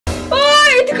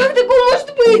как такое может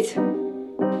быть?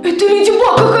 Это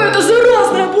ледибаг какая-то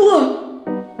заразная была.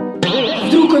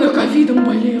 Вдруг она ковидом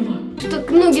болела. Так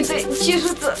ноги-то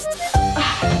чешутся.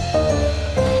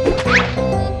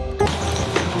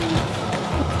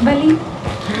 Болит.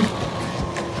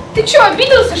 Ты чё,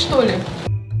 обиделся, что ли?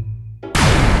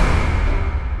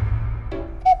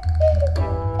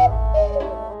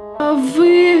 А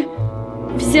вы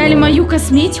взяли мою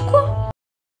косметику?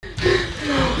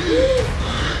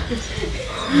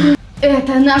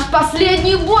 Это наш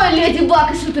последний бой,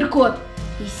 Ледибаг и Супер Кот.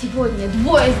 И сегодня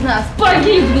двое из нас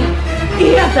погибнут. И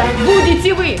это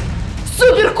будете вы,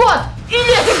 Супер Кот и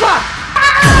Ледибаг.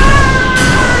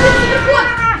 Супер Кот!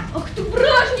 Ах ты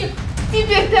бражник!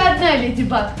 Теперь ты одна,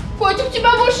 Ледибаг. Котик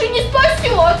тебя больше не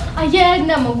спасет. А я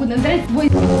одна могу надрать твой...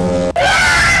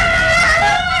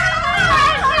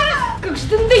 Как же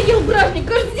ты надоел, бражник,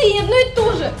 каждый день одно и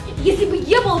то же. Если бы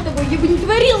я был тобой, я бы не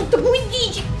творила такую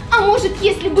дичь. А может,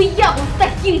 если бы я был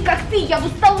таким, как ты, я бы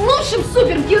стал лучшим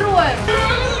супергероем.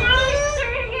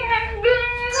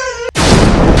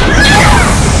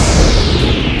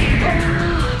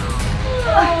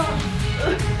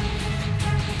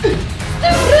 Ты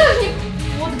бражник!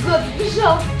 Вот гад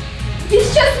сбежал. И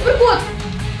сейчас Супер Кот.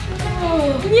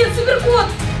 Нет, Супер Кот.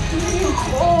 Мне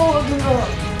холодно.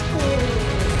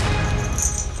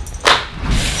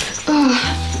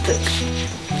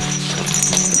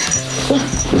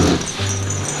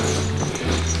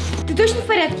 Ты точно в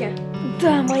порядке?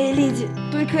 Да, моя леди.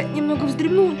 Только немного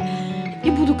вздремну и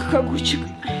буду как огурчик.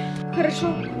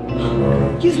 Хорошо.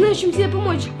 Я знаю, чем тебе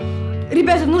помочь.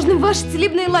 Ребята, нужны ваши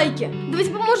целебные лайки.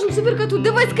 Давайте поможем Супер Коту.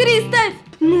 Давай скорее ставь.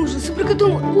 Ну же, Супер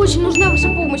Коту очень нужна ваша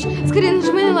помощь. Скорее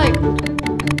нажимай на лайк.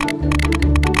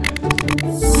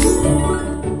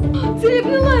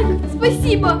 Целебный лайк.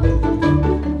 Спасибо.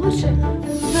 Лучше?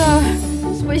 Да,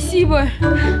 спасибо.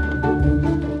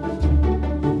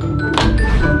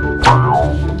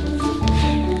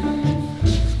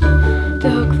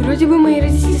 Так, вроде бы мои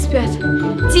родители спят.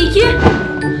 Тики?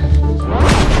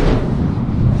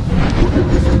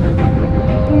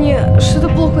 Не, что-то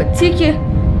плохо. Тики.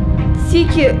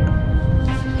 Тики.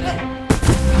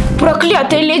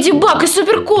 Проклятая Ледибаг и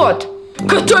Супер Кот!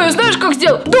 Которая, знаешь, как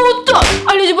сделал? Да вот так!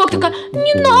 А Ледибаг такая: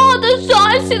 не надо,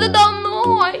 жалься надо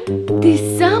мной!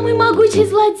 Ты самый могучий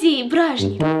злодей,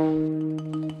 Бражник.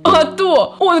 А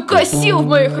то он косил в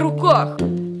моих руках.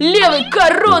 Левый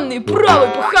коронный, правый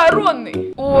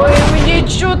похоронный. Ой, мне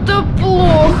что-то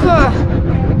плохо.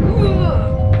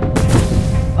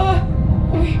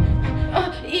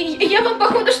 Я вам,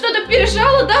 походу, что-то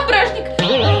пережала, да, Бражник?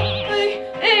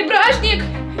 Эй, Бражник!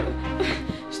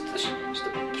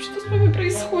 Что с вами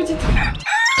происходит?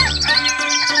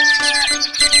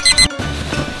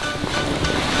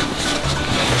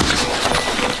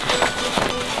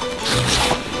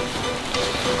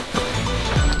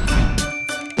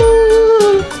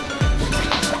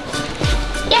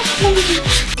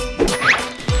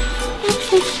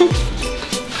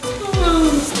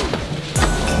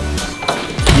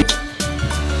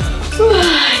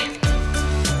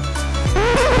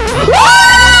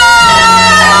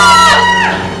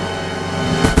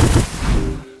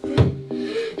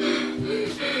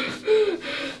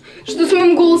 Что с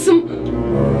моим голосом?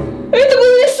 Это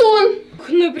был не сон.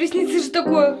 Ну, приснится же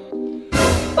такое.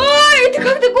 Это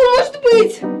как такое может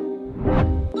быть?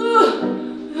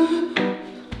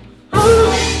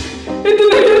 Это,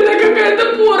 наверное, какая-то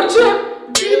порча.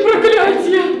 Или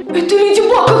проклятие. Это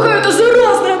ледибаг какая-то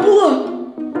заразная была.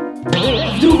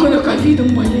 Вдруг она ковидом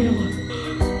болела.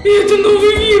 И это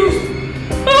новый вирус.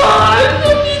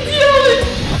 Что мне делать?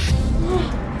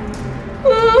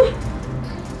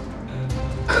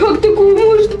 Как такое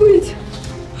может быть?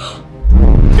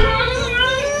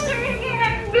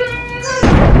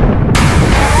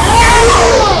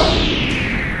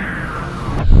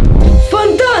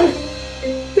 Фонтан!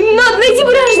 Надо найти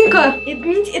Бражника!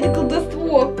 Это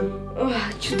колдовство.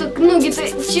 Что-то ноги-то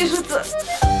чешутся.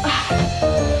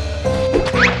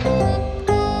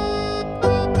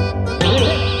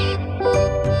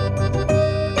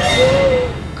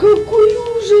 Какой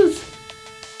ужас!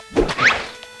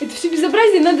 Это все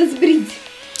безобразие надо сбрить.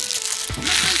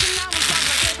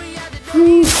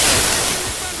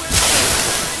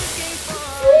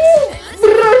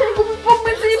 Бражнику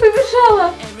помыться не помешало.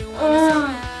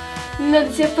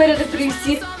 Надо себя в порядок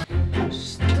привести.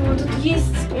 Что тут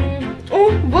есть? О,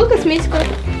 вот косметика.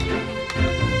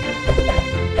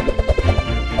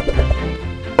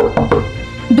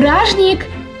 Бражник,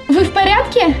 вы в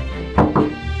порядке?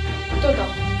 Кто там?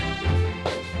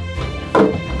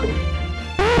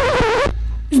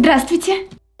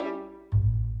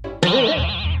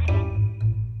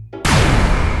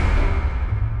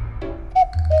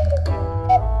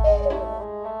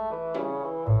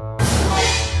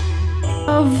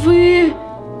 Вы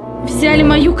взяли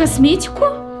мою косметику?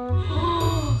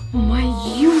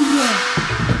 Маюра!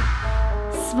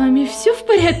 С вами все в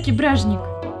порядке, Бражник?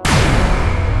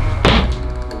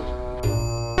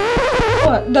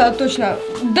 О, да, точно.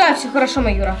 Да, все хорошо,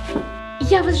 Маура.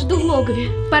 Я вас жду в логове.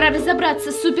 Пора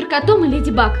разобраться с Супер Котом и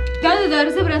Ледибаг. Да,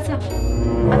 разобраться.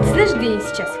 А ты знаешь, где они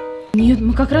сейчас? Нет,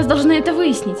 мы как раз должны это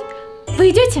выяснить. Вы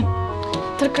идете?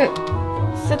 Только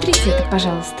сотрите это,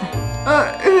 пожалуйста.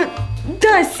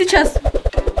 Да, сейчас.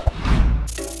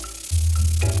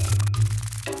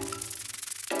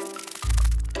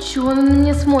 Чего она на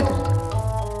меня смотрит?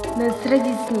 Надо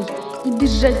сразиться с ней и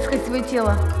бежать искать свое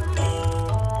тело.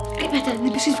 Ребята,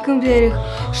 напишите в комментариях,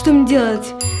 что мне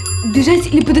делать. Бежать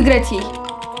или подыграть ей?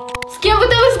 С кем вы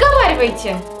там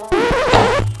разговариваете?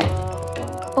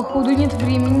 Походу нет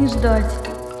времени ждать.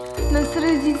 Надо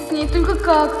сразиться с ней, только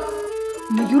как?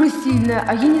 Маура сильная,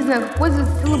 а я не знаю, как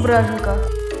пользоваться силой Бражника.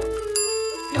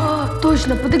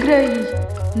 Точно, подыграю ей.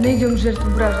 Найдем жертву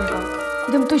Бражника.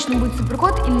 И там точно будет Супер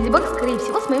Кот или Ледибаг, скорее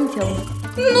всего, с моим телом.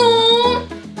 Ну?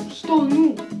 Что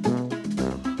ну?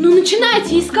 Ну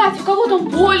начинайте искать, у кого там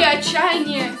боль,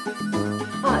 отчаяние.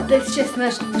 Да, сейчас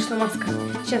знаешь, вышла маска.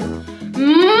 Сейчас.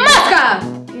 Маска!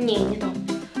 Не то.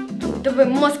 Давай,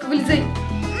 маска, вылезай.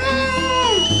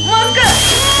 Маска!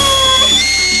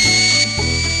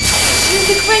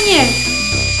 Как понять?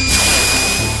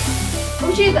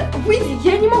 Вообще-то, выйди,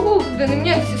 я не могу, когда на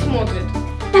меня все смотрят.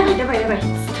 Давай.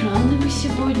 Странно вы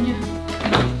сегодня.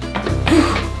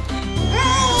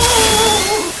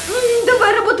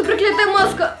 Давай, работай, проклятая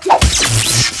маска.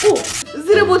 О,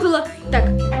 заработала. Так,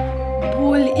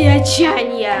 боль и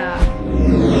отчаяние.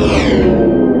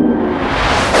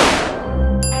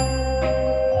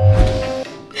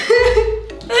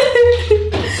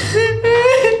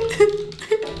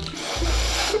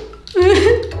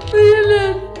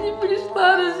 Не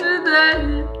пришла на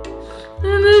свидание.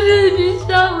 Она же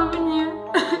обещала мне.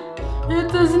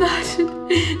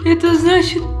 Это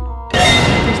значит,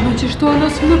 что она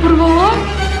со мной порвала?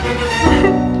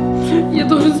 Я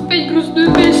должен спеть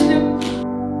грустную песню.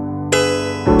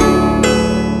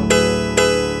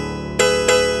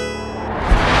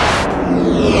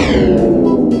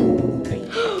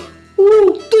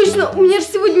 Точно, у меня же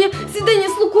сегодня свидание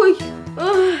с Лукой.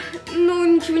 Ну,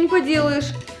 ничего не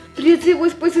поделаешь. Придется его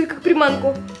использовать как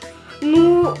приманку.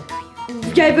 Ну,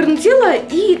 я верну тело,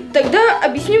 и тогда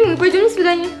объясню ему и пойдем на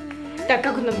свидание. Так,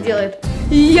 как он нам делает?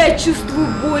 Я чувствую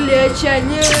боль и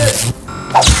отчаяние.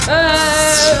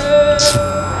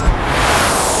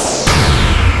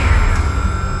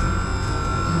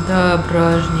 Да,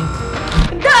 Бражник.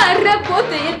 Да,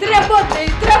 работает. Да, работает.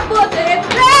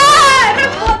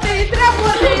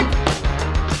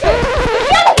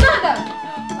 Нет, надо.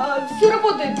 Все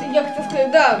работает, я хотела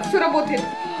сказать, да, все работает.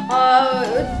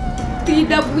 Ты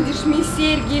добудешь мне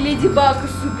серьги, Ледибаг и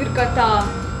Супер Кота.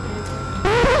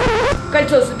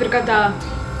 Кольцо Супер Кота.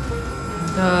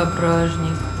 Да,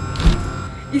 Бражник.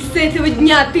 И с этого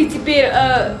дня ты теперь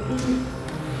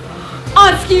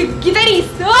адский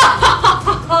гитарист.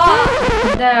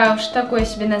 Да уж, такое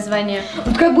себе название.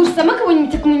 Вот как будешь сама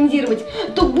кого-нибудь аккомандировать,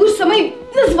 то будешь сама и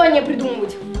название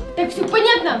придумывать. Так, все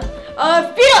понятно?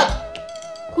 Вперед!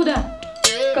 Куда?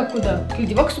 Как куда? К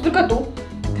Ледибагу Супер Коту.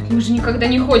 Так мы же никогда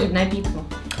не ходим на битву.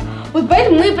 Вот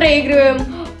поэтому мы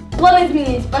проигрываем. Планы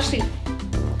изменились, пошли.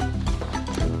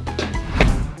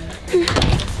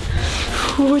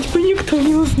 Хоть бы никто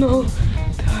не узнал.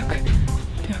 Так,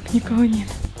 никого нет.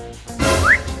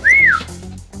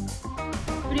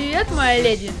 Привет, моя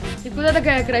леди. Ты куда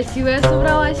такая красивая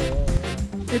собралась?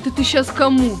 Это ты сейчас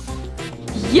кому?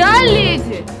 Я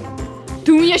леди?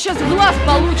 Ты у меня сейчас в глаз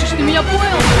получишь, ты меня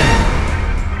понял?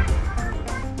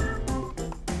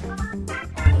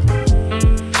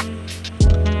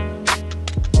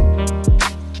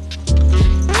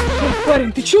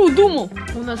 Парень, ты чего удумал?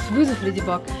 У нас вызов,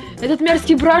 Ледибаг. Этот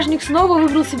мерзкий бражник снова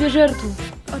выбрал себе жертву.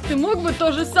 А ты мог бы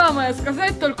то же самое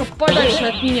сказать, только подальше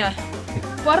от меня?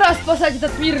 Пора спасать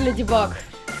этот мир, Ледибаг.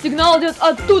 Сигнал идет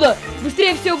оттуда.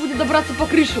 Быстрее всего будет добраться по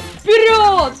крышу.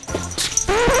 Вперед!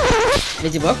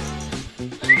 Ледибаг?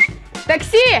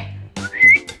 Такси!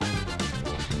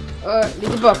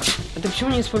 Ледибаг, а ты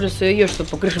почему не используешь свое ее, чтобы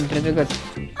по крышам передвигаться?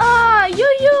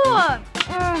 Йо-йо!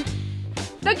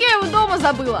 Так я его дома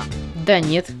забыла. Да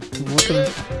нет, вот он.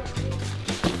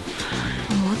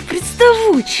 Вот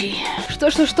представучий.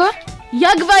 Что?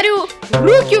 Я говорю,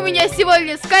 руки у меня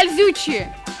сегодня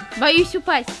скользючие. Боюсь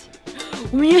упасть.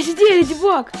 У меня есть идея,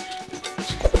 Ледибаг.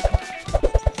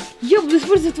 Я буду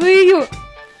использовать твое ее.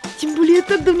 Тем более я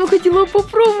так давно хотела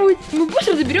попробовать. Мы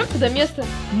быстро доберемся до места.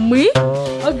 Мы?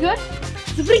 Ага.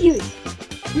 Запрыгивай.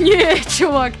 Не,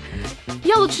 чувак.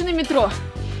 Я лучше на метро.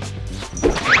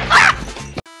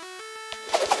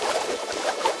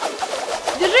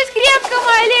 Держись крепко,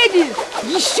 моя леди!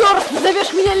 Еще раз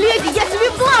назовешь меня леди, я тебе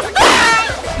в глаз!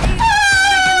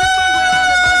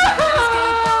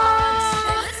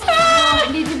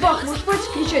 Леди Баг, можешь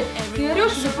больше кричать? Ты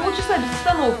орешь уже полчаса без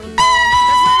остановки.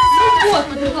 Ну вот,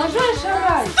 ты продолжаешь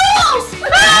орать.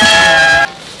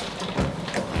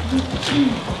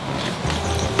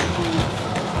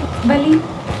 Болит?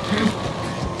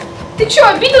 Ты что,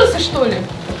 обиделся, что ли?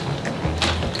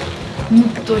 Ну,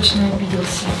 точно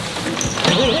обиделся.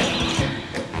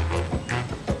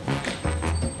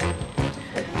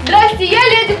 Здрасте, я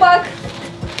Леди Баг.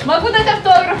 Могу дать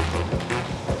автограф.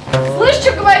 Слышь,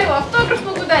 что говорю? Автограф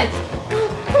могу дать.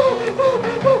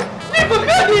 Не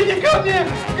подходите ко мне!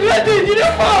 Глядите, не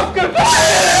папка!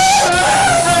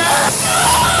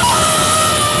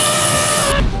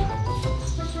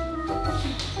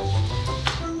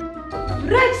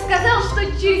 Врач сказал, что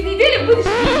через неделю будешь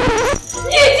видеть.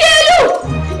 Неделю!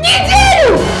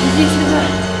 Неделю! Иди сюда,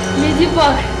 Леди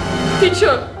Баг. Ты что,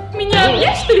 меня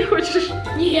обнять, что ли, хочешь?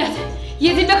 Нет,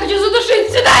 я тебя хочу задушить.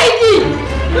 Сюда иди!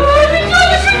 Ой, ты что,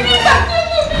 не шути так,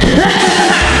 не шути!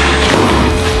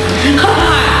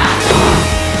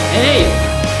 Эй!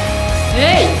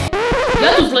 Эй!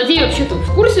 Я тут злодей вообще-то,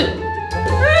 в курсе?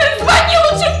 Звони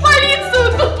лучше в полицию!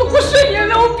 Тут покушение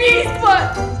на убийство!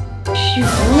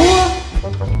 Чего?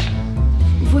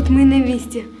 Вот мы и на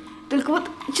месте. Только вот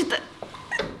что-то...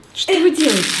 Что вы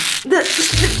делаете? Да,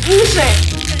 не мешай.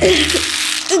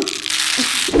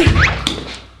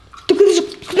 Только это же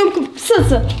кнопка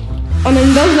подписаться. Она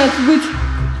не должна тут быть.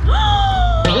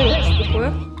 Что такое?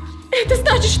 Это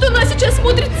значит, что нас сейчас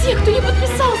смотрят те, кто не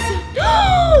подписался.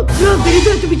 Правда,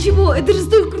 ребята, вы чего? Это же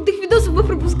столько крутых видосов вы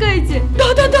пропускаете.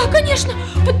 Да, конечно.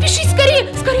 Подпишись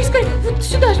скорее, скорее. Вот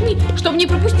сюда жми, чтобы не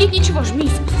пропустить ничего. Жми,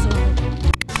 сказала.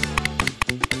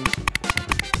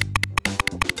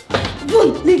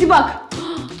 Вон, Леди Баг.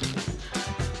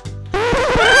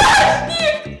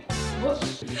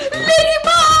 Леди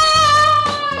Баг!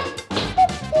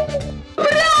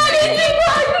 Ура, Леди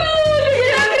Баг!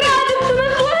 Я рада, что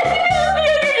нашла тебя!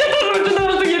 Я тоже очень рада,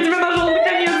 что я тебя нашел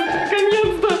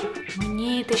наконец-то!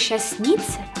 Мне это сейчас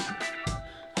снится?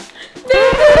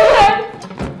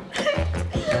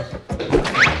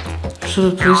 Что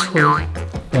тут происходит?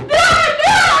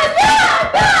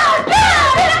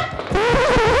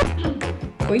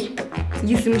 Ой,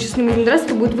 если мы сейчас с ним будем драться,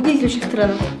 то будет выглядеть очень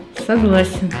странно.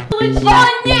 Согласен. Получила?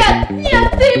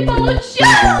 Нет, ты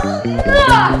получила!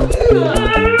 На!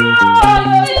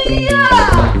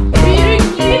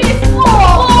 Берегись!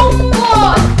 Вот!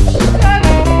 Как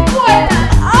больно!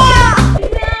 На,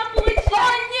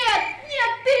 получила! Нет,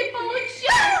 ты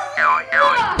получила!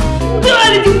 Да,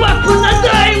 Леди Баг,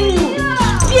 понадай ему!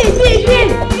 Бей!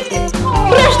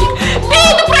 Бражник, бей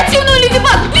эту противную Леди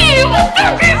Баг! Бей его!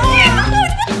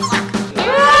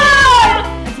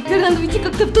 Теперь надо уйти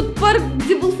как-то в тот парк,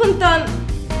 где был фонтан.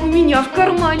 У меня в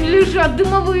кармане лежат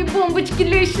дымовые бомбочки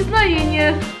для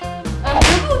исчезновения. А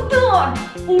куда?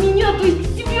 У меня, то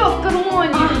есть, у тебя в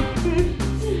кармане.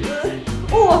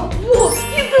 О, вот,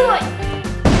 кидай!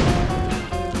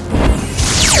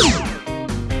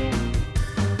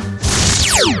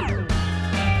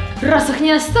 Раз их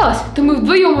не осталось, то мы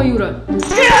вдвоем, Маура.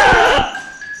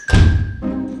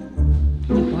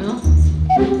 Не понял.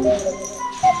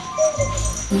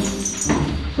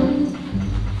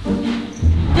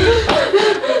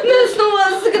 Надо снова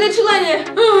загадать желание.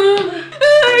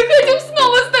 Хотим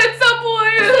снова стать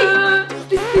собой.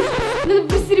 Надо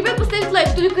просить ребят поставить лайк,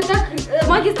 только так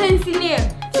магия станет сильнее.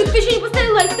 Все, кто еще не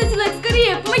поставил лайк, ставьте лайк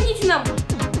скорее, помогите нам.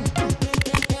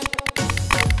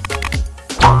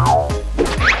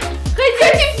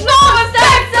 Хотим снова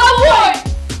стать собой.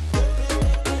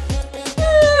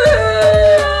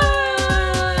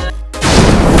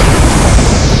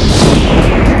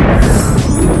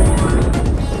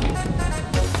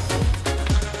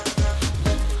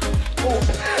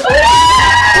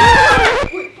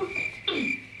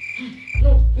 Ну,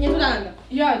 не туда надо.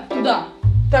 Я туда.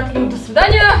 Так, ну до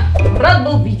свидания. Рад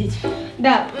был видеть.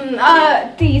 Да, а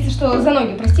ты, если что, за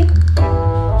ноги прости.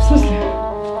 В смысле?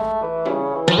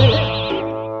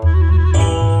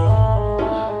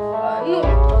 Ну,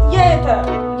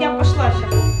 я пошла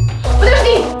сейчас.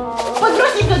 Подожди!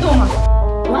 Подбросить до дома.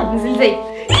 Ладно, залезай.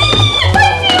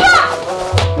 Спасибо!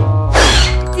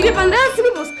 Тебе понравился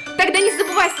выпуск? Тогда не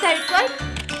забывай ставить лайк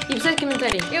И писать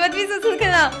комментарий. и подписываться на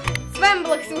канал. С вами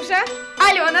была Ксюша,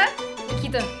 Алена.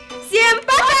 Никита. Всем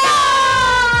пока!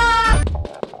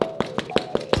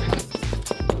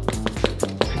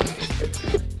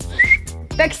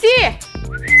 Такси!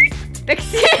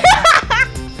 Такси!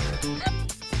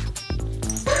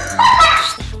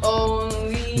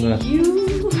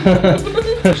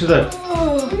 Что так?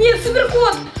 Нет, Супер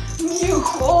Кот! Мне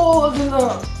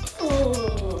холодно.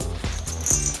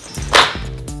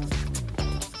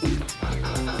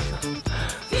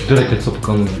 Убирай кольцо,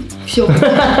 пока он умер. Все.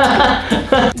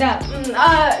 Да,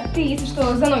 а ты, если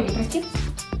что, за ноги прости.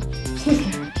 В смысле?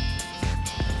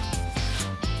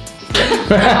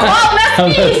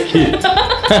 Носки.